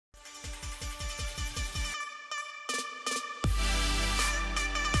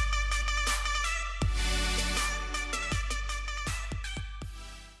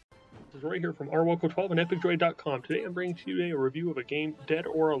is Roy here from rwelco12 and epicdroid.com. Today I'm bringing to you a review of a game, Dead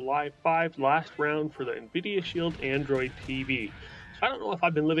or Alive 5, last round for the NVIDIA SHIELD Android TV. So I don't know if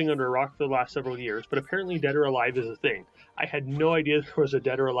I've been living under a rock for the last several years, but apparently Dead or Alive is a thing. I had no idea there was a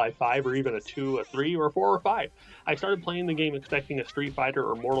Dead or Alive 5 or even a 2, a 3, or a 4, or 5. I started playing the game expecting a Street Fighter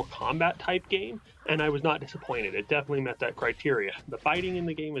or Mortal Kombat type game, and I was not disappointed. It definitely met that criteria. The fighting in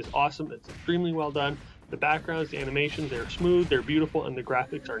the game is awesome. It's extremely well done. The backgrounds, the animations, they're smooth, they're beautiful, and the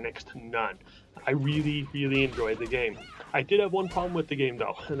graphics are next to none. I really enjoyed the game. I did have one problem with the game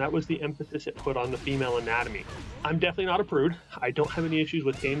though, and that was the emphasis it put on the female anatomy. I'm definitely not a prude. I don't have any issues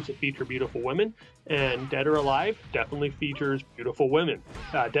with games that feature beautiful women, and Dead or Alive definitely features beautiful women.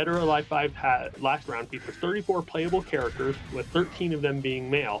 Dead or Alive 5 last round features 34 playable characters, with 13 of them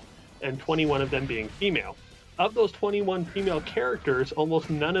being male and 21 of them being female. Of those 21 female characters,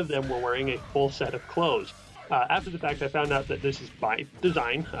 almost none of them were wearing a full set of clothes. After the fact, I found out that this is by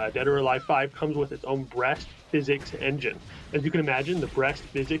design. Dead or Alive 5 comes with its own breast physics engine. As you can imagine, the breast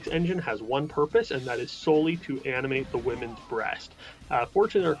physics engine has one purpose, and that is solely to animate the women's breast.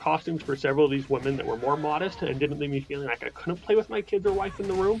 Fortunately, there are costumes for several of these women that were more modest and didn't leave me feeling like I couldn't play with my kids or wife in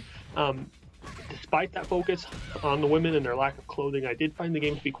the room. Despite that focus on the women and their lack of clothing, I did find the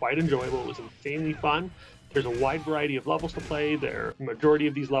game to be quite enjoyable. It was insanely fun. There's a wide variety of levels to play. The majority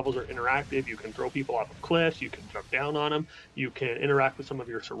of these levels are interactive. You can throw people off of cliffs, you can jump down on them, you can interact with some of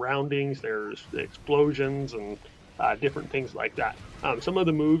your surroundings. There's explosions and different things like that. Some of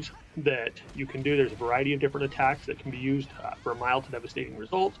the moves that you can do, there's a variety of different attacks that can be used for mild to devastating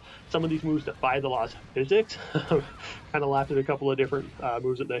results. Some of these moves defy the laws of physics. Kind of laughed at a couple of different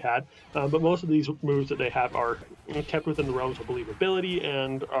moves that they had, but most of these moves that they have are kept within the realms of believability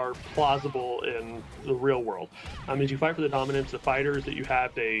and are plausible in the real world. As you fight for the dominance, the fighters that you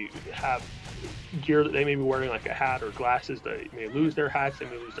have, they have gear that they may be wearing, like a hat or glasses. They may lose their hats, they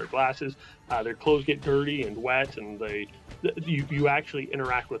may lose their glasses, their clothes get dirty and wet, and you actually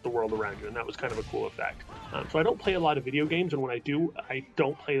interact with the world around you, and that was kind of a cool effect. So I don't play a lot of video games, and when I do, I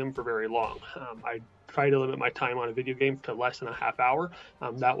don't play them for very long. I try to limit my time on a video game to less than a half hour.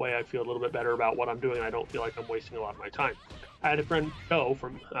 That way I feel a little bit better about what I'm doing, and I don't feel like I'm wasting a lot of my time. I had a friend, Joe,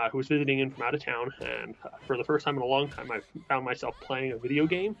 who was visiting in from out of town, and for the first time in a long time, I found myself playing a video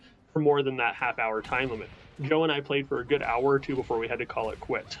game for more than that half-hour time limit. Joe and I played for a good hour or two before we had to call it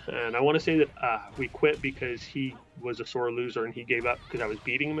quits. And I want to say that we quit because he was a sore loser and he gave up because I was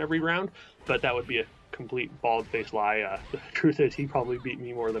beating him every round, but that would be a complete bald-faced lie. The truth is he probably beat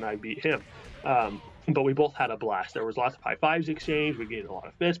me more than I beat him. But we both had a blast. There was lots of high fives exchanged. We gained a lot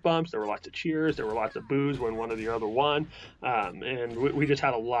of fist bumps. There were lots of cheers. There were lots of boos when one or the other won. And we just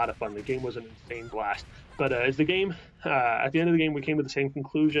had a lot of fun. The game was an insane blast. But as the game, at the end of the game, we came to the same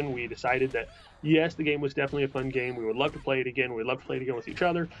conclusion. We decided that, yes, the game was definitely a fun game. We would love to play it again. We'd love to play it again with each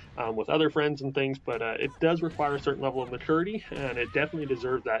other, with other friends and things. But it does require a certain level of maturity, and it definitely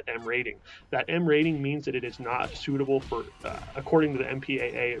deserves that M rating. That M rating means that it is not suitable for, according to the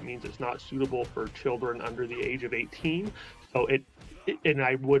MPAA, it means it's not suitable for children under the age of 18. So and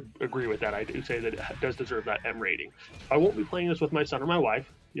I would agree with that. I do say that it does deserve that M rating. I won't be playing this with my son or my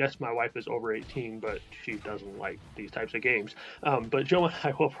wife. Yes, my wife is over 18, but she doesn't like these types of games. But Joe and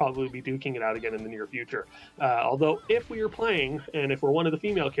I will probably be duking it out again in the near future. Although, if we are playing, and if we're one of the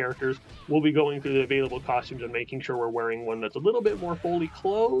female characters, we'll be going through the available costumes and making sure we're wearing one that's a little bit more fully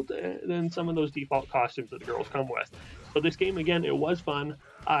clothed than some of those default costumes that the girls come with. So this game, again, it was fun.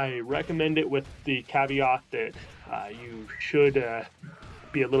 I recommend it with the caveat that you should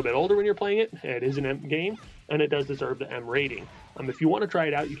be a little bit older when you're playing it. It is an M game, and it does deserve the M rating. If you want to try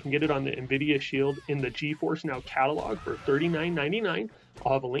it out, you can get it on the NVIDIA SHIELD in the GeForce Now catalog for $39.99.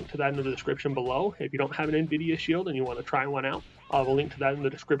 I'll have a link to that in the description below. If you don't have an NVIDIA SHIELD and you want to try one out, I'll have a link to that in the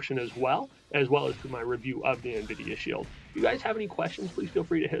description as well as to my review of the NVIDIA SHIELD. If you guys have any questions, please feel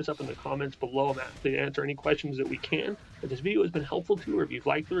free to hit us up in the comments below. I'm happy to answer any questions that we can. If this video has been helpful to you, or if you've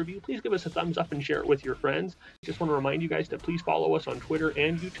liked the review, please give us a thumbs up and share it with your friends. Just want to remind you guys to please follow us on Twitter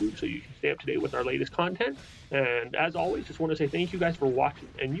and YouTube so you can stay up to date with our latest content. And as always, just want to say thank you guys for watching,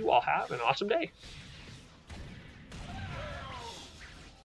 and you all have an awesome day.